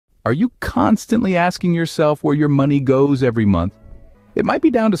Are you constantly asking yourself where your money goes every month? It might be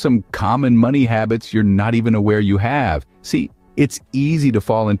down to some common money habits you're not even aware you have. See, it's easy to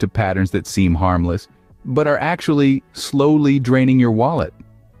fall into patterns that seem harmless, but are actually slowly draining your wallet.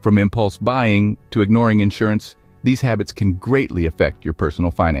 From impulse buying to ignoring insurance, these habits can greatly affect your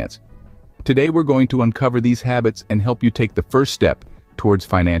personal finance. Today, we're going to uncover these habits and help you take the first step towards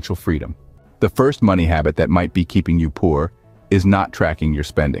financial freedom. The first money habit that might be keeping you poor is not tracking your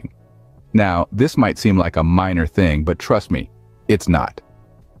spending. Now, this might seem like a minor thing, but trust me, it's not.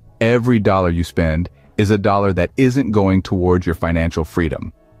 Every dollar you spend is a dollar that isn't going towards your financial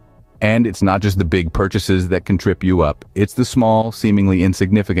freedom. And it's not just the big purchases that can trip you up, it's the small, seemingly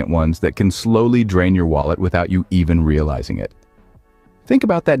insignificant ones that can slowly drain your wallet without you even realizing it. Think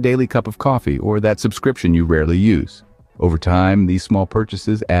about that daily cup of coffee or that subscription you rarely use. Over time, these small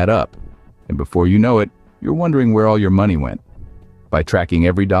purchases add up, and before you know it, you're wondering where all your money went. By tracking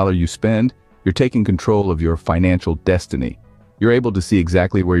every dollar you spend, you're taking control of your financial destiny. You're able to see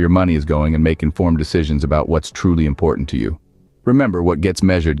exactly where your money is going and make informed decisions about what's truly important to you. Remember, what gets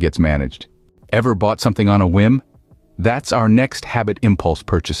measured gets managed. Ever bought something on a whim? That's our next habit: impulse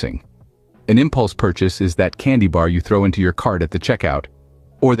purchasing. An impulse purchase is that candy bar you throw into your cart at the checkout,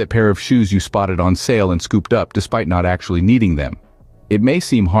 or that pair of shoes you spotted on sale and scooped up despite not actually needing them. It may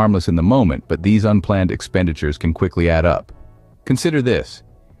seem harmless in the moment, but these unplanned expenditures can quickly add up. Consider this.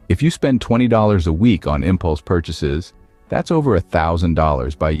 If you spend $20 a week on impulse purchases, that's over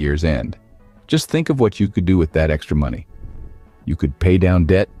 $1,000 by year's end. Just think of what you could do with that extra money. You could pay down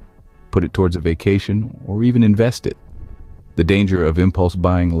debt, put it towards a vacation, or even invest it. The danger of impulse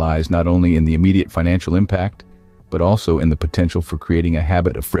buying lies not only in the immediate financial impact, but also in the potential for creating a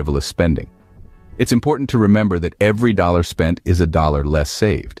habit of frivolous spending. It's important to remember that every dollar spent is a dollar less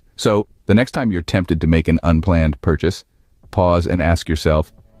saved. So, the next time you're tempted to make an unplanned purchase, pause and ask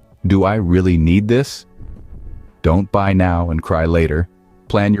yourself, do I really need this? Don't buy now and cry later.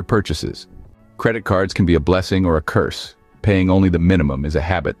 Plan your purchases. Credit cards can be a blessing or a curse. Paying only the minimum is a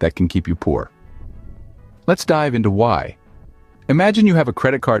habit that can keep you poor. Let's dive into why. Imagine you have a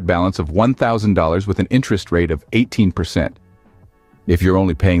credit card balance of $1,000 with an interest rate of 18%. If you're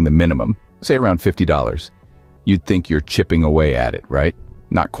only paying the minimum, say around $50, you'd think you're chipping away at it, right?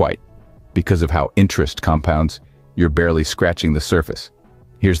 Not quite. Because of how interest compounds, you're barely scratching the surface.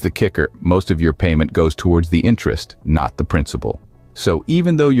 Here's the kicker: most of your payment goes towards the interest, not the principal. So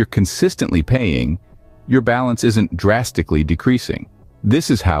even though you're consistently paying, your balance isn't drastically decreasing.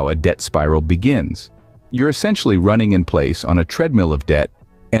 This is how a debt spiral begins. You're essentially running in place on a treadmill of debt,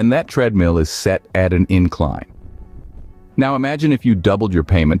 and that treadmill is set at an incline. Now imagine if you doubled your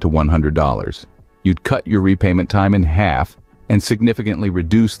payment to $100. You'd cut your repayment time in half and significantly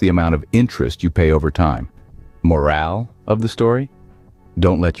reduce the amount of interest you pay over time. Morale of the story?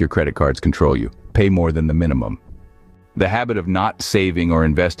 Don't let your credit cards control you. Pay more than the minimum. The habit of not saving or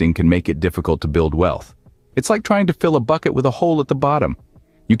investing can make it difficult to build wealth. It's like trying to fill a bucket with a hole at the bottom.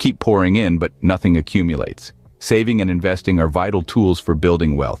 You keep pouring in, but nothing accumulates. Saving and investing are vital tools for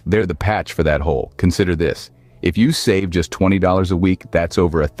building wealth. They're the patch for that hole. Consider this. If you save just $20 a week, that's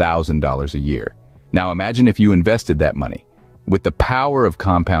over $1,000 a year. Now imagine if you invested that money. With the power of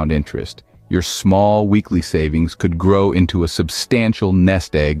compound interest, your small weekly savings could grow into a substantial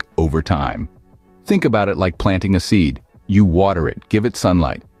nest egg over time. Think about it like planting a seed. You water it, give it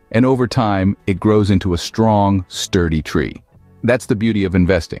sunlight, and over time, it grows into a strong, sturdy tree. That's the beauty of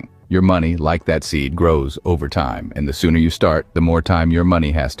investing. Your money, like that seed, grows over time, and the sooner you start, the more time your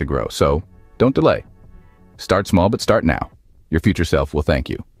money has to grow. So, don't delay. Start small, but start now. Your future self will thank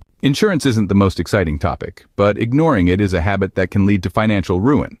you. Insurance isn't the most exciting topic, but ignoring it is a habit that can lead to financial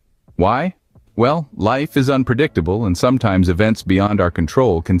ruin. Why? Well, life is unpredictable, and sometimes events beyond our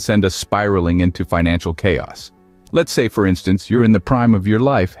control can send us spiraling into financial chaos. Let's say, for instance, you're in the prime of your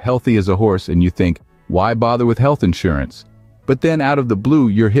life, healthy as a horse, and you think, why bother with health insurance? But then out of the blue,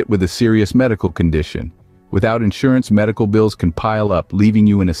 you're hit with a serious medical condition. Without insurance, medical bills can pile up, leaving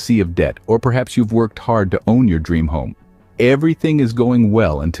you in a sea of debt, or perhaps you've worked hard to own your dream home. Everything is going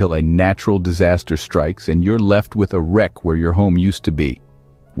well until a natural disaster strikes and you're left with a wreck where your home used to be.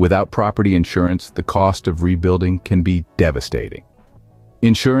 Without property insurance, the cost of rebuilding can be devastating.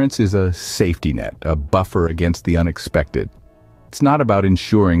 Insurance is a safety net, a buffer against the unexpected. It's not about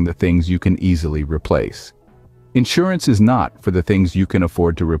insuring the things you can easily replace. Insurance is not for the things you can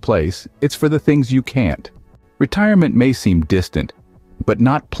afford to replace, it's for the things you can't. Retirement may seem distant, but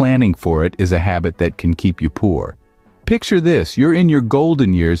not planning for it is a habit that can keep you poor. Picture this: you're in your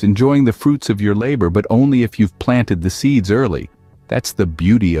golden years enjoying the fruits of your labor, but only if you've planted the seeds early. That's the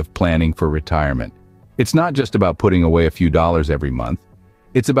beauty of planning for retirement. It's not just about putting away a few dollars every month.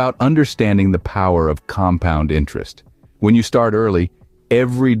 It's about understanding the power of compound interest. When you start early,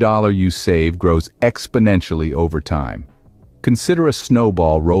 every dollar you save grows exponentially over time. Consider a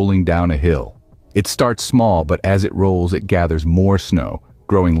snowball rolling down a hill. It starts small, but as it rolls, it gathers more snow,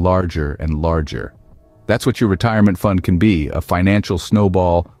 growing larger and larger. That's what your retirement fund can be, a financial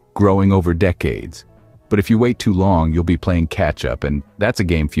snowball growing over decades. But if you wait too long, you'll be playing catch-up, and that's a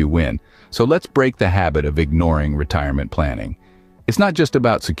game few win. So let's break the habit of ignoring retirement planning. It's not just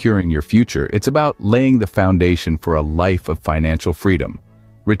about securing your future, it's about laying the foundation for a life of financial freedom.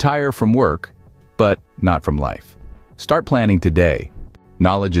 Retire from work, but not from life. Start planning today.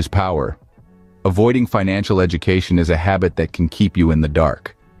 Knowledge is power. Avoiding financial education is a habit that can keep you in the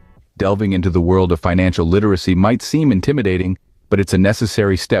dark. Delving into the world of financial literacy might seem intimidating, but it's a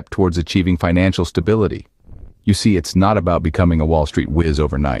necessary step towards achieving financial stability. You see, it's not about becoming a Wall Street whiz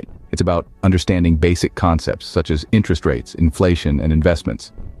overnight. It's about understanding basic concepts such as interest rates, inflation, and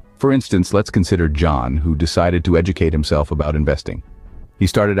investments. For instance, let's consider John, who decided to educate himself about investing. He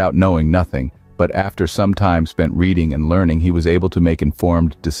started out knowing nothing, but after some time spent reading and learning, he was able to make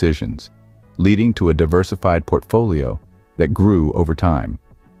informed decisions, leading to a diversified portfolio that grew over time.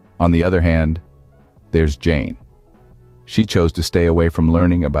 On the other hand, there's Jane. She chose to stay away from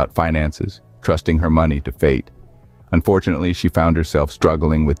learning about finances, trusting her money to fate. Unfortunately, she found herself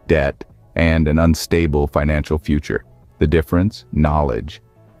struggling with debt and an unstable financial future. The difference? Knowledge.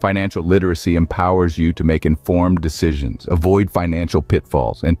 Financial literacy empowers you to make informed decisions, avoid financial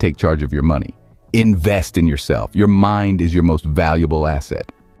pitfalls, and take charge of your money. Invest in yourself. Your mind is your most valuable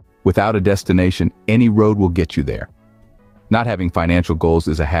asset. Without a destination, any road will get you there. Not having financial goals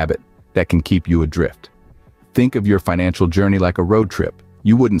is a habit that can keep you adrift. Think of your financial journey like a road trip.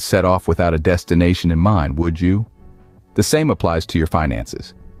 You wouldn't set off without a destination in mind, would you? The same applies to your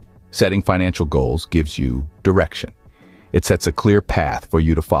finances. Setting financial goals gives you direction. It sets a clear path for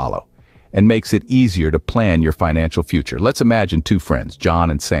you to follow and makes it easier to plan your financial future. Let's imagine two friends,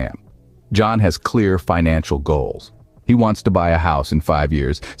 John and Sam. John has clear financial goals. He wants to buy a house in 5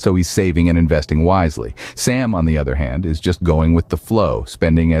 years, so he's saving and investing wisely. Sam, on the other hand, is just going with the flow,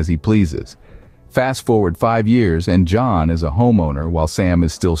 spending as he pleases. Fast forward 5 years, and John is a homeowner while Sam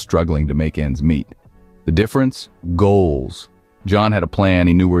is still struggling to make ends meet. The difference? Goals. John had a plan,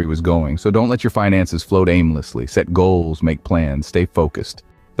 he knew where he was going, so don't let your finances float aimlessly. Set goals, make plans, stay focused.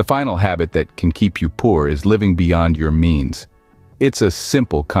 The final habit that can keep you poor is living beyond your means. It's a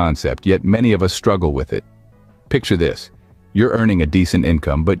simple concept, yet many of us struggle with it. Picture this. You're earning a decent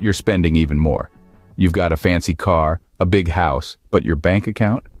income, but you're spending even more. You've got a fancy car, a big house, but your bank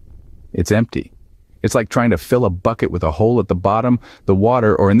account? It's empty. It's like trying to fill a bucket with a hole at the bottom. The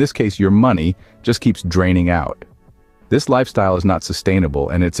water, or in this case your money, just keeps draining out. This lifestyle is not sustainable,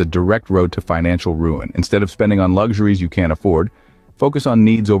 and it's a direct road to financial ruin. Instead of spending on luxuries you can't afford, focus on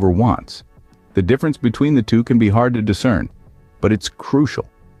needs over wants. The difference between the two can be hard to discern, but it's crucial.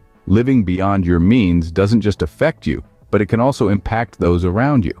 Living beyond your means doesn't just affect you, but it can also impact those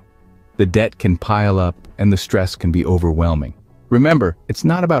around you. The debt can pile up, and the stress can be overwhelming. Remember, it's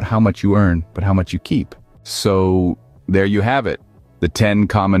not about how much you earn, but how much you keep. So, there you have it, the 10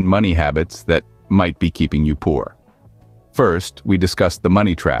 common money habits that might be keeping you poor. First, we discussed the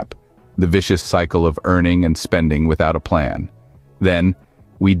money trap, the vicious cycle of earning and spending without a plan. Then,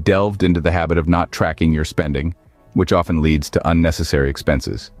 we delved into the habit of not tracking your spending, which often leads to unnecessary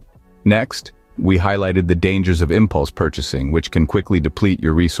expenses. Next, we highlighted the dangers of impulse purchasing, which can quickly deplete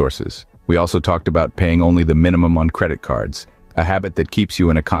your resources. We also talked about paying only the minimum on credit cards, a habit that keeps you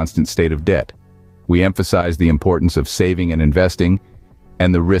in a constant state of debt. We emphasized the importance of saving and investing,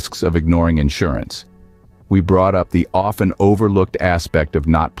 and the risks of ignoring insurance. We brought up the often overlooked aspect of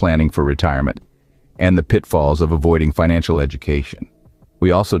not planning for retirement, and the pitfalls of avoiding financial education.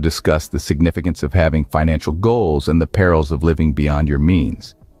 We also discussed the significance of having financial goals and the perils of living beyond your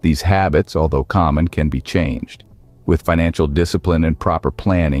means. These habits, although common, can be changed. With financial discipline and proper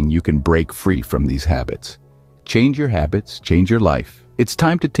planning, you can break free from these habits. Change your habits, change your life. It's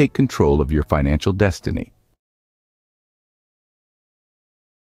time to take control of your financial destiny.